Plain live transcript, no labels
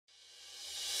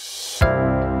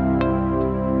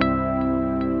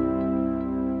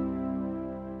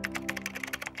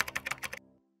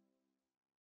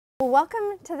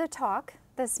Welcome to the talk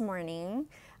this morning.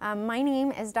 My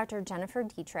name is Dr. Jennifer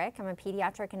Dietrich. I'm a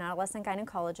pediatric and adolescent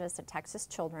gynecologist at Texas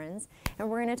Children's, and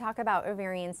we're going to talk about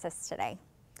ovarian cysts today.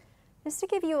 Just to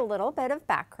give you a little bit of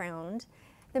background,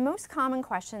 the most common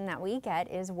question that we get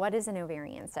is, what is an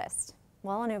ovarian cyst?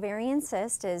 Well, an ovarian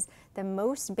cyst is in the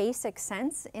most basic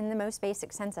sense,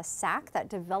 a sac that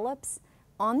develops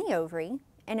on the ovary,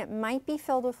 and it might be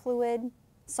filled with fluid,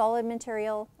 solid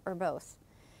material, or both.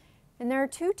 And there are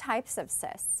two types of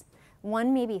cysts.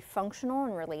 One may be functional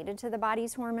and related to the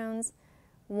body's hormones.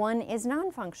 One is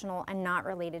non-functional and not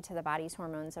related to the body's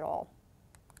hormones at all.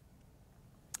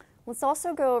 Let's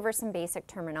also go over some basic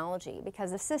terminology,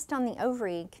 because a cyst on the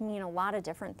ovary can mean a lot of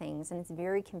different things, and it's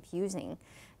very confusing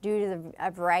due to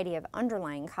a variety of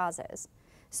underlying causes.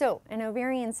 So an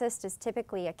ovarian cyst is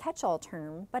typically a catch-all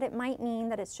term, but it might mean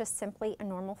that it's just simply a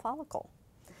normal follicle.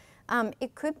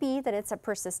 It could be that it's a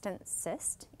persistent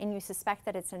cyst and you suspect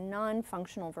that it's a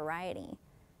non-functional variety.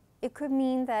 It could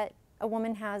mean that a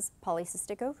woman has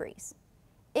polycystic ovaries.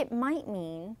 It might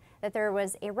mean that there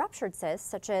was a ruptured cyst,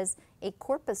 such as a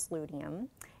corpus luteum,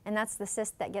 and that's the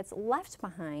cyst that gets left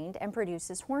behind and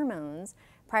produces hormones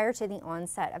prior to the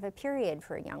onset of a period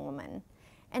for a young woman.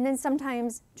 And then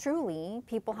sometimes, truly,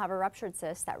 people have a ruptured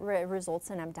cyst that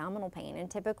results in abdominal pain,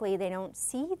 and typically they don't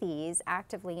see these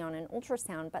actively on an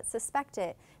ultrasound, but suspect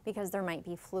it because there might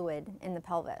be fluid in the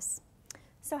pelvis.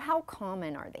 So how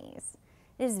common are these?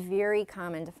 It is very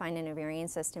common to find an ovarian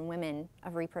cyst in women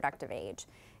of reproductive age,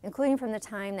 including from the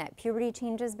time that puberty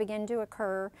changes begin to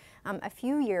occur a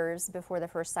few years before the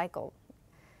first cycle.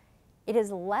 It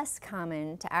is less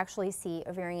common to actually see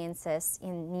ovarian cysts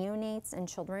in neonates and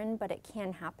children, but it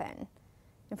can happen.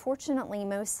 Unfortunately,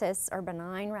 most cysts are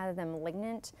benign rather than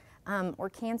malignant or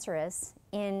cancerous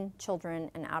in children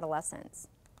and adolescents.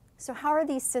 So how are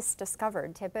these cysts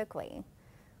discovered typically?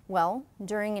 Well,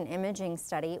 during an imaging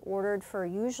study ordered for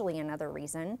usually another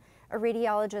reason, a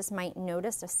radiologist might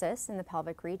notice a cyst in the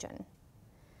pelvic region.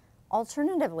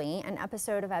 Alternatively, an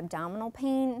episode of abdominal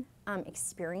pain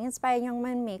experienced by a young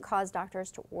woman may cause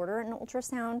doctors to order an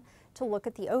ultrasound to look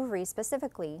at the ovary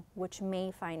specifically, which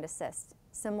may find a cyst,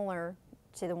 similar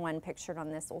to the one pictured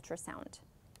on this ultrasound.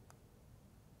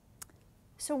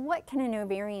 So what can an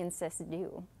ovarian cyst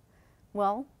do?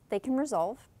 Well, they can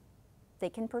resolve, they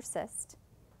can persist,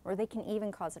 or they can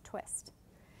even cause a twist.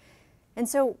 And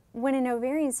so when an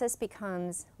ovarian cyst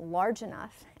becomes large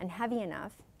enough and heavy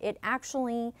enough, it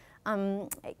actually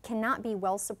it cannot be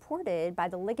well supported by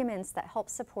the ligaments that help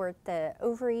support the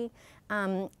ovary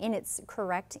in its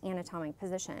correct anatomic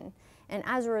position. And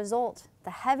as a result,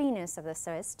 the heaviness of the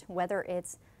cyst, whether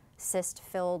it's cyst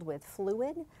filled with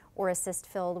fluid or a cyst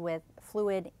filled with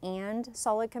fluid and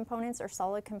solid components or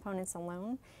solid components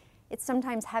alone, it's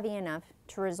sometimes heavy enough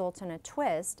to result in a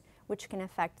twist, which can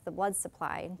affect the blood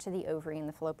supply to the ovary and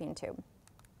the fallopian tube.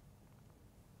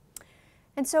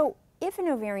 And so if an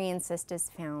ovarian cyst is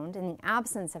found in the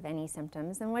absence of any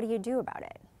symptoms, then what do you do about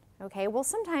it? Okay, well,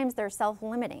 sometimes they're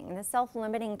self-limiting. The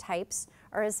self-limiting types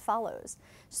are as follows.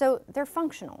 So they're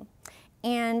functional,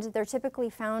 and they're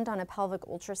typically found on a pelvic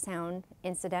ultrasound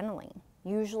incidentally,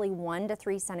 usually 1 to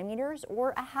 3 centimeters or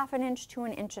a ½ inch to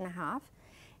 1.5 inches,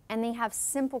 and they have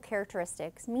simple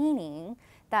characteristics, meaning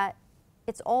that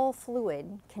it's all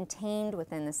fluid contained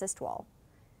within the cyst wall.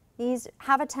 These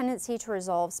have a tendency to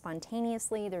resolve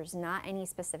spontaneously. There's not any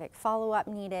specific follow-up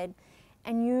needed,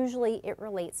 and usually it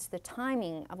relates to the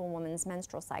timing of a woman's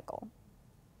menstrual cycle.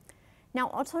 Now,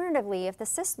 alternatively, if the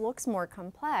cyst looks more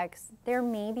complex, there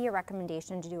may be a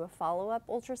recommendation to do a follow-up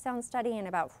ultrasound study in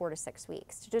about 4 to 6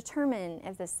 weeks to determine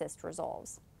if the cyst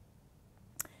resolves.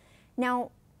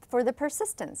 Now, for the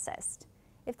persistent cyst,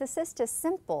 if the cyst is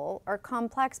simple or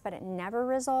complex but it never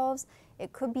resolves,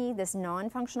 it could be this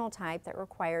non-functional type that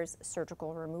requires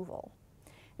surgical removal.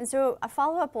 And so a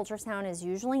follow-up ultrasound is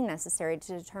usually necessary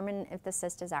to determine if the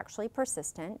cyst is actually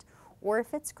persistent or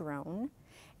if it's grown,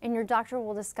 and your doctor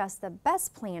will discuss the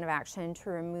best plan of action to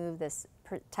remove this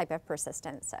type of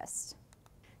persistent cyst.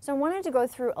 So I wanted to go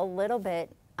through a little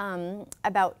bit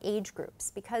about age groups,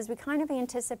 because we kind of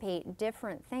anticipate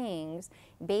different things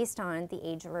based on the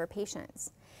age of our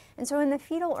patients. And so in the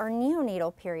fetal or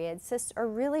neonatal period, cysts are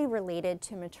really related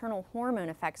to maternal hormone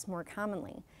effects more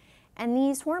commonly. And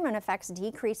these hormone effects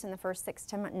decrease in the first 6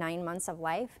 to 9 months of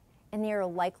life, and they are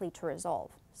likely to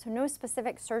resolve. So no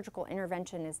specific surgical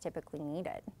intervention is typically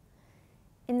needed.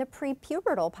 In the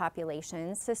prepubertal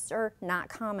population, cysts are not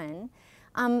common,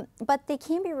 But they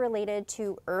can be related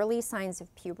to early signs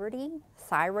of puberty,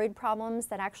 thyroid problems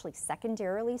that actually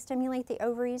secondarily stimulate the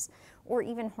ovaries, or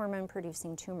even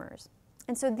hormone-producing tumors.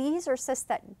 And so these are cysts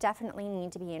that definitely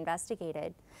need to be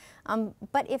investigated.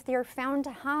 But if they're found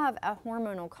to have a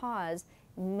hormonal cause,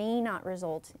 may not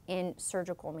result in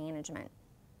surgical management.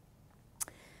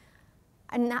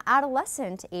 In the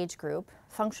adolescent age group,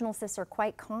 functional cysts are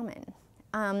quite common,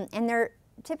 and they're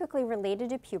typically related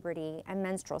to puberty and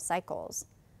menstrual cycles.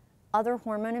 Other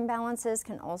hormone imbalances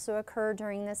can also occur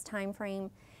during this time frame,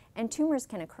 and tumors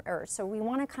can occur. So we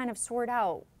want to kind of sort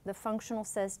out the functional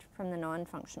cyst from the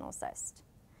non-functional cyst.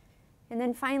 And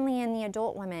then finally, in the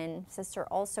adult women, cysts are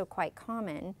also quite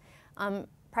common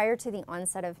prior to the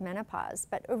onset of menopause,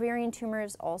 but ovarian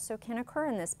tumors also can occur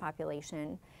in this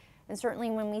population. And certainly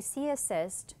when we see a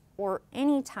cyst or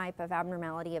any type of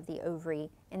abnormality of the ovary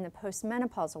in the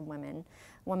postmenopausal woman,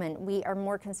 we are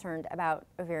more concerned about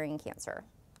ovarian cancer.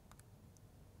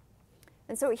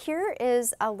 And so here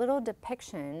is a little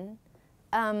depiction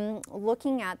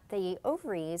looking at the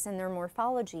ovaries and their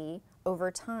morphology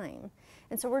over time.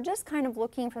 And so we're just kind of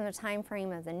looking from the time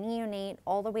frame of the neonate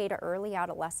all the way to early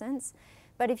adolescence.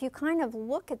 But if you kind of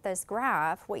look at this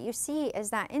graph, what you see is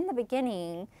that in the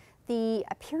beginning, the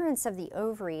appearance of the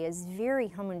ovary is very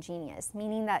homogeneous,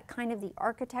 meaning that kind of the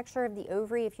architecture of the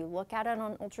ovary, if you look at it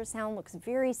on ultrasound, looks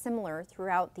very similar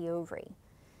throughout the ovary.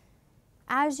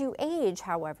 As you age,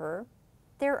 however,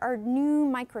 there are new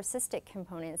microcystic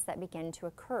components that begin to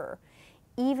occur,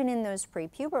 even in those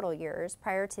prepubertal years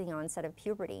prior to the onset of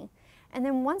puberty. And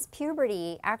then once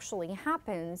puberty actually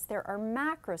happens, there are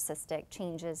macrocystic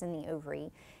changes in the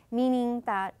ovary, meaning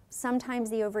that sometimes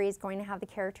the ovary is going to have the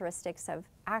characteristics of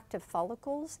active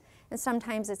follicles, and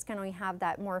sometimes it's going to have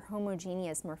that more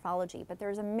homogeneous morphology. But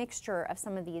there's a mixture of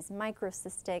some of these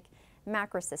microcystic,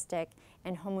 macrocystic,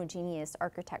 and homogeneous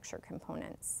architecture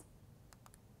components.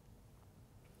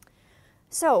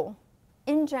 So,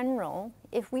 in general,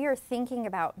 if we are thinking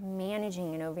about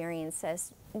managing an ovarian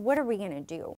cyst, what are we going to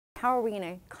do? How are we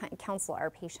going to counsel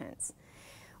our patients?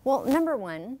 Well, number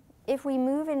one, if we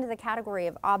move into the category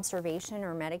of observation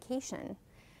or medication,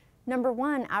 number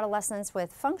one, adolescents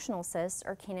with functional cysts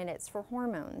are candidates for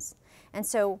hormones. And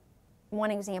so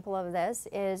one example of this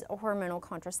is a hormonal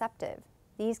contraceptive.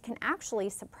 These can actually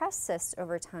suppress cysts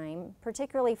over time,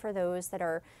 particularly for those that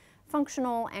are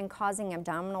functional and causing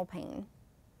abdominal pain.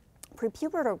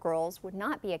 Prepubertal girls would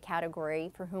not be a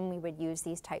category for whom we would use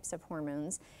these types of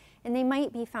hormones, and they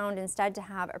might be found instead to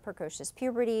have a precocious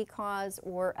puberty cause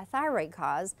or a thyroid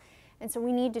cause. And so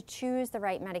we need to choose the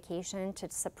right medication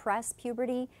to suppress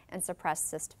puberty and suppress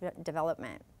cyst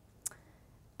development.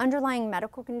 Underlying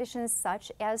medical conditions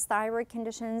such as thyroid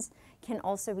conditions can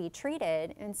also be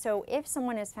treated. And so if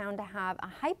someone is found to have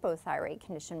a hypothyroid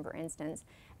condition, for instance,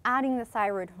 adding the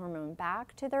thyroid hormone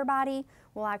back to their body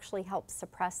will actually help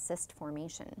suppress cyst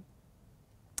formation.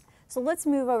 So let's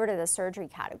move over to the surgery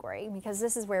category, because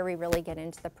this is where we really get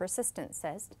into the persistent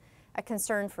cyst, a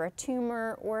concern for a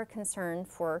tumor or a concern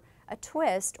for a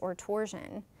twist or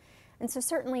torsion. And so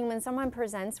certainly when someone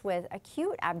presents with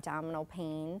acute abdominal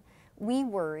pain, we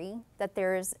worry that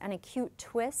there's an acute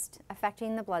twist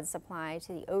affecting the blood supply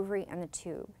to the ovary and the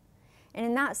tube. And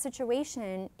in that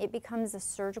situation, it becomes a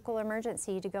surgical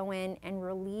emergency to go in and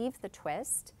relieve the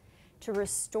twist, to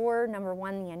restore, number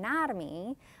one, the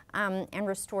anatomy, and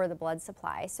restore the blood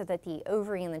supply so that the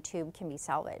ovary and the tube can be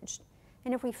salvaged.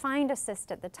 And if we find a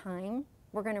cyst at the time,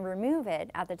 we're going to remove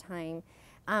it at the time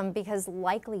because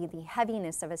likely the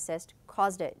heaviness of a cyst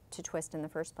caused it to twist in the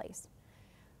first place.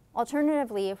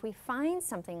 Alternatively, if we find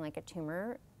something like a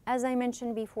tumor, as I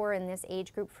mentioned before, in this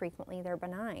age group, frequently they're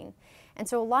benign. And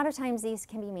so a lot of times these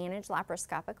can be managed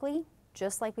laparoscopically,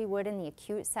 just like we would in the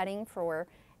acute setting for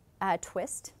a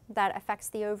twist that affects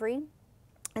the ovary.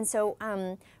 And so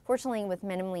fortunately with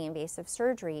minimally invasive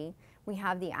surgery, we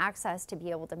have the access to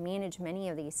be able to manage many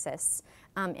of these cysts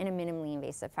in a minimally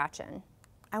invasive fashion.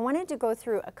 I wanted to go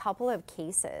through a couple of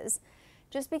cases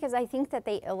just because I think that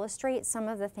they illustrate some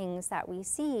of the things that we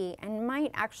see and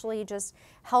might actually just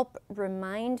help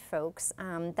remind folks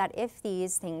that if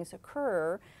these things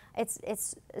occur, it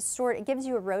gives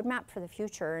you a roadmap for the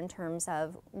future in terms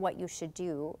of what you should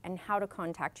do and how to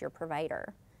contact your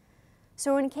provider.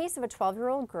 So in case of a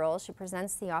 12-year-old girl, she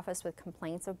presents to the office with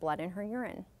complaints of blood in her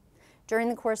urine. During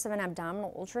the course of an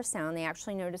abdominal ultrasound, they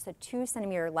actually noticed a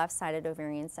 2-centimeter left-sided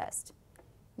ovarian cyst.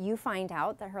 You find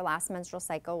out that her last menstrual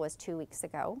cycle was 2 weeks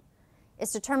ago.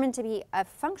 It's determined to be a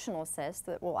functional cyst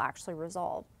that will actually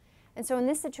resolve. And so in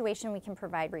this situation, we can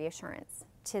provide reassurance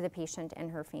to the patient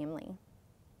and her family.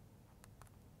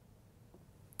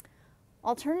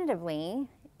 Alternatively,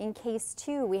 In case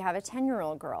 2, we have a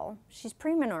 10-year-old girl. She's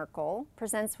premenarchal,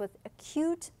 presents with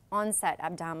acute onset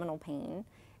abdominal pain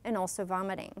and also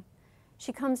vomiting.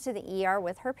 She comes to the ER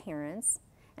with her parents,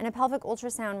 and a pelvic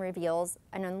ultrasound reveals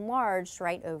an enlarged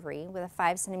right ovary with a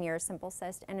 5-centimeter simple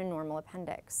cyst and a normal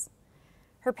appendix.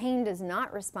 Her pain does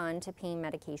not respond to pain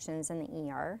medications in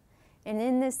the ER, and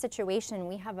in this situation,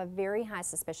 we have a very high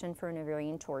suspicion for an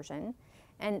ovarian torsion,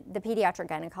 and the pediatric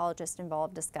gynecologist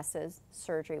involved discusses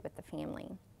surgery with the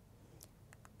family.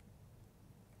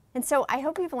 And so I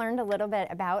hope you've learned a little bit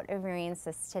about ovarian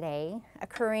cysts today,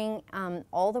 occurring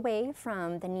all the way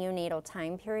from the neonatal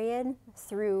time period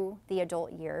through the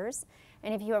adult years.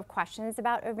 And if you have questions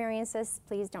about ovarian cysts,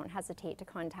 please don't hesitate to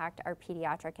contact our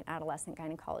pediatric and adolescent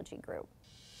gynecology group.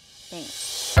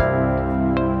 Thanks.